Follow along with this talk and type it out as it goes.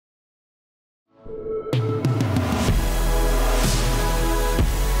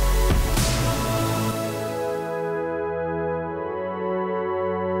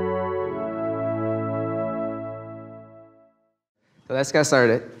let's get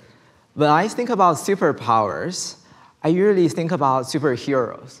started. When I think about superpowers, I usually think about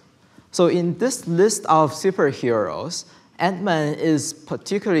superheroes. So in this list of superheroes, Ant-Man is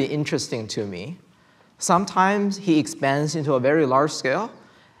particularly interesting to me. Sometimes he expands into a very large scale,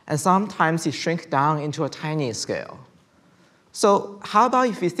 and sometimes he shrinks down into a tiny scale. So how about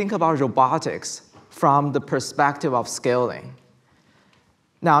if you think about robotics from the perspective of scaling?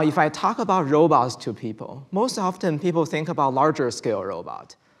 Now, if I talk about robots to people, most often people think about larger scale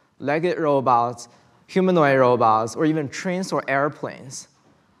robots, legged robots, humanoid robots, or even trains or airplanes.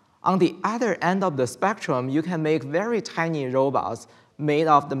 On the other end of the spectrum, you can make very tiny robots made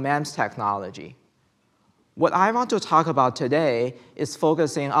of the MEMS technology. What I want to talk about today is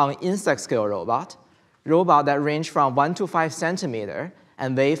focusing on insect-scale robots that range from 1 to 5 centimeters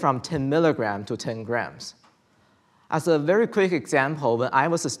and weigh from 10 milligrams to 10 grams. As a very quick example, when I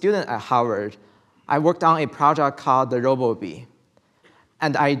was a student at Harvard, I worked on a project called the RoboBee.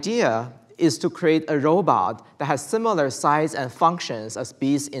 And the idea is to create a robot that has similar size and functions as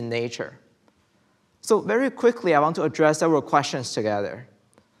bees in nature. So very quickly, I want to address several questions together.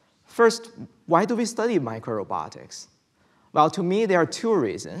 First, why do we study microrobotics? Well, to me, there are two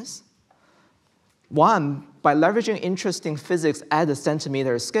reasons. One, by leveraging interesting physics at the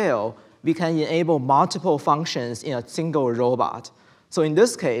centimeter scale, we can enable multiple functions in a single robot. So in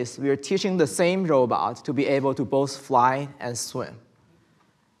this case, we are teaching the same robot to be able to both fly and swim.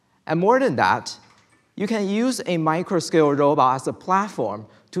 And more than that, you can use a microscale robot as a platform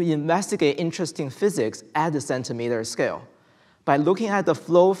to investigate interesting physics at the centimeter scale. By looking at the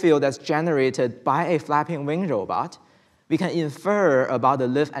flow field that's generated by a flapping wing robot, we can infer about the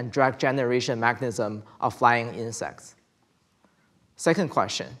lift and drag generation mechanism of flying insects. Second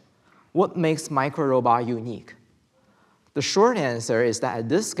question, what makes microrobot unique? The short answer is that at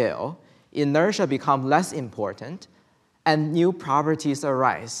this scale, inertia becomes less important and new properties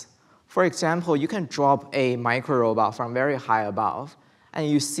arise. For example, you can drop a microrobot from very high above, and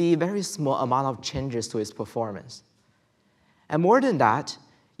you see very small amount of changes to its performance. And more than that,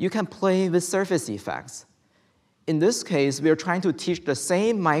 you can play with surface effects. In this case, we are trying to teach the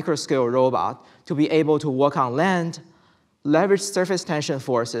same microscale robot to be able to work on land, leverage surface tension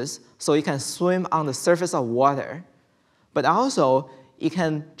forces so it can swim on the surface of water, but also it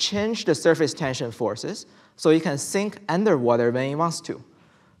can change the surface tension forces so it can sink underwater when it wants to.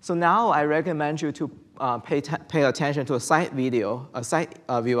 So now I recommend you to pay attention to a side view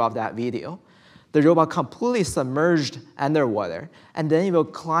of that video. The robot completely submerged underwater, and then it will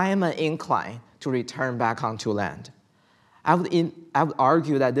climb an incline to return back onto land. I would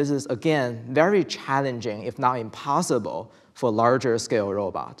argue that this is, again, very challenging, if not impossible, for larger scale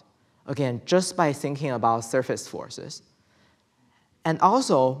robot. Again, just by thinking about surface forces. And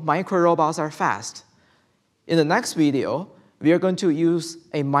also, microrobots are fast. In the next video, we are going to use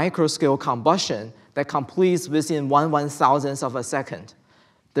a microscale combustion that completes within 1/1000th of a second.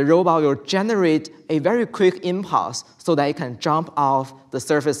 The robot will generate a very quick impulse so that it can jump off the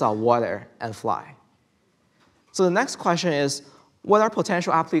surface of water and fly. So the next question is, what are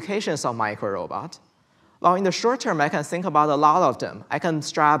potential applications of microrobot? Well, in the short term, I can think about a lot of them. I can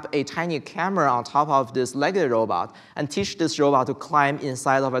strap a tiny camera on top of this legged robot and teach this robot to climb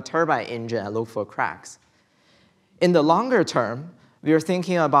inside of a turbine engine and look for cracks. In the longer term, we are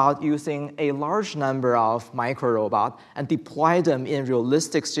thinking about using a large number of microrobots and deploy them in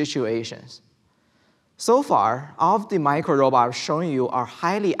realistic situations. So far, all of the microrobots I've shown you are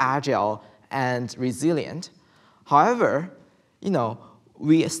highly agile and resilient. However,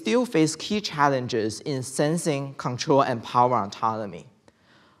 we still face key challenges in sensing, control, and power autonomy.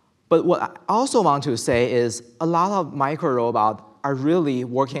 But what I also want to say is a lot of microrobots are really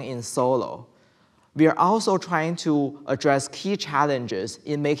working in solo. We are also trying to address key challenges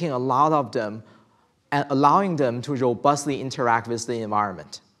in making a lot of them and allowing them to robustly interact with the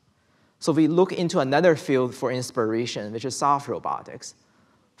environment. So we look into another field for inspiration, which is soft robotics.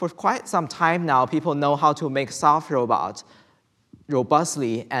 For quite some time now, people know how to make soft robots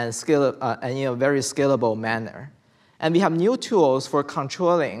robustly and in a very scalable manner. And we have new tools for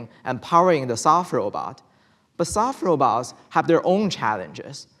controlling and powering the soft robot. But soft robots have their own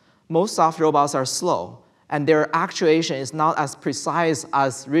challenges. Most soft robots are slow, and their actuation is not as precise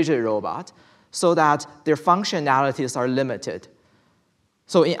as rigid robots, so that their functionalities are limited.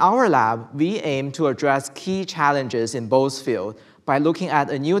 So in our lab, we aim to address key challenges in both fields by looking at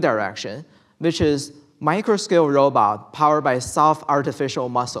a new direction, which is microscale robot powered by soft artificial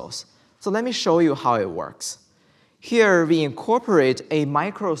muscles. So let me show you how it works. Here, we incorporate a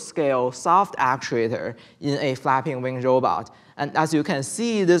microscale soft actuator in a flapping wing robot. And as you can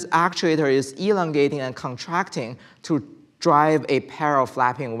see, this actuator is elongating and contracting to drive a pair of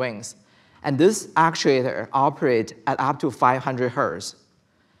flapping wings. And this actuator operates at up to 500 Hertz.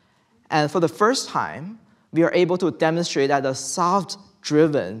 And for the first time, we are able to demonstrate that the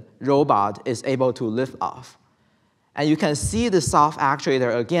soft-driven robot is able to lift off. And you can see the soft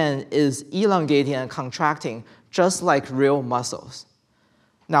actuator, again, is elongating and contracting just like real muscles.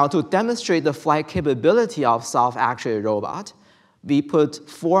 Now, to demonstrate the flight capability of soft actuated robot, we put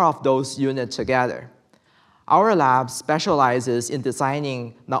 4 of those units together. Our lab specializes in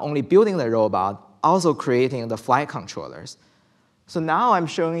designing not only building the robot, also creating the flight controllers. So now I'm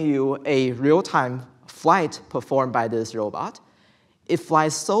showing you a real-time flight performed by this robot. It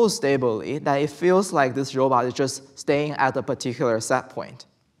flies so stably that it feels like this robot is just staying at a particular set point.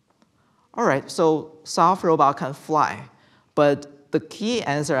 All right, so soft robot can fly, but the key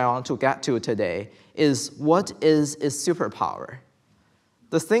answer I want to get to today is what is its superpower?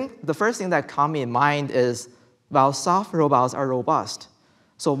 The first thing that comes in mind is, well, soft robots are robust.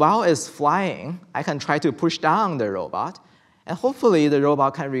 So while it's flying, I can try to push down the robot, and hopefully the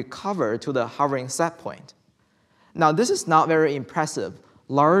robot can recover to the hovering set point. Now, this is not very impressive.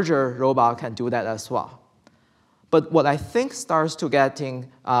 Larger robots can do that as well. But what I think starts to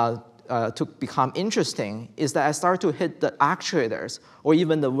become interesting is that I start to hit the actuators or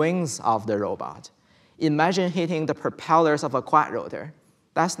even the wings of the robot. Imagine hitting the propellers of a quad rotor.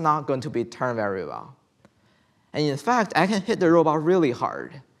 That's not going to be turned very well. And in fact, I can hit the robot really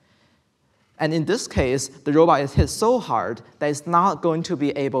hard. And in this case, the robot is hit so hard that it's not going to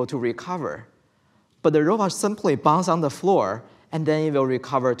be able to recover. But the robot simply bounces on the floor, and then it will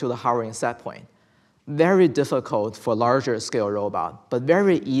recover to the hovering set point. Very difficult for larger scale robots, but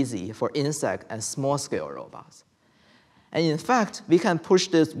very easy for insect and small scale robots. And in fact, we can push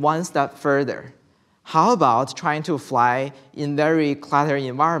this one step further. How about trying to fly in very cluttered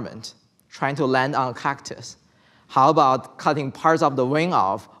environment, trying to land on a cactus? How about cutting parts of the wing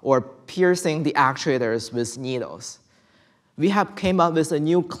off or piercing the actuators with needles? We have came up with a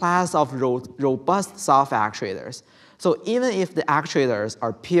new class of robust soft actuators. So even if the actuators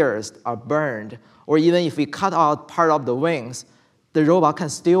are pierced or burned, or even if we cut out part of the wings, the robot can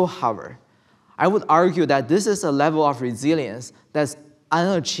still hover. I would argue that this is a level of resilience that's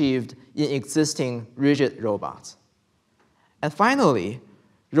unachieved in existing rigid robots. And finally,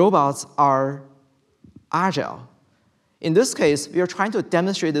 robots are agile. In this case, we are trying to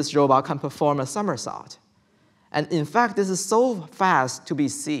demonstrate this robot can perform a somersault. And in fact, this is so fast to be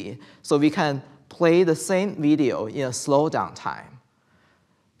seen, so we can play the same video in a slow down time.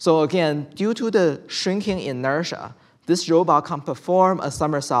 So again, due to the shrinking inertia, this robot can perform a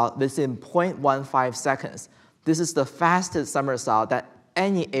somersault within 0.15 seconds. This is the fastest somersault that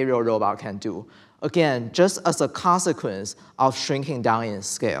any aerial robot can do. Again, just as a consequence of shrinking down in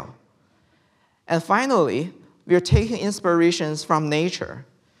scale. And finally, we are taking inspirations from nature.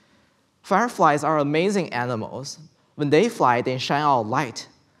 Fireflies are amazing animals. When they fly, they shine out light.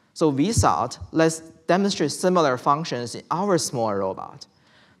 So we thought, let's demonstrate similar functions in our small robot.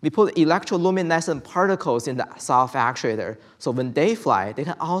 We put electroluminescent particles in the soft actuator, so when they fly, they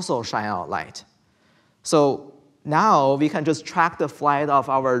can also shine out light. So now we can just track the flight of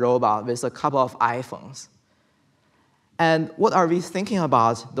our robot with a couple of iPhones. And what are we thinking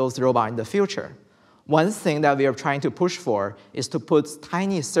about those robots in the future? One thing that we are trying to push for is to put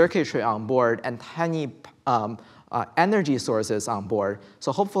tiny circuitry on board and tiny energy sources on board.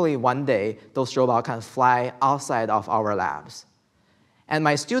 So hopefully one day, those robots can fly outside of our labs. And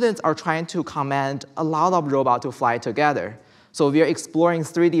my students are trying to command a lot of robots to fly together. So we are exploring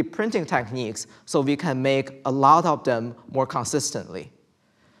 3D printing techniques so we can make a lot of them more consistently.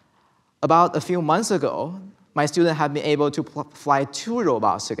 About a few months ago, my students have been able to fly 2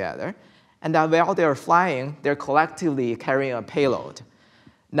 robots together. And that while they're flying, they're collectively carrying a payload.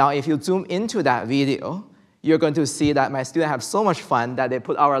 Now, if you zoom into that video, you're going to see that my students have so much fun that they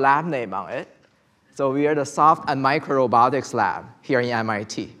put our lab name on it. So we are the Soft and Micro Robotics Lab here in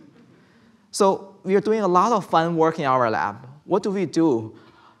MIT. So we are doing a lot of fun work in our lab. What do?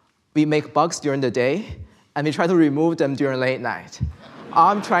 We make bugs during the day, and we try to remove them during late night. All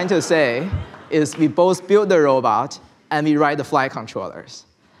I'm trying to say is we both build the robot, and we write the flight controllers.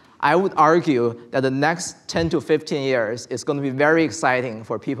 I would argue that the next 10 to 15 years is going to be very exciting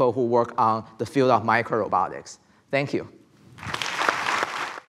for people who work on the field of micro robotics. Thank you.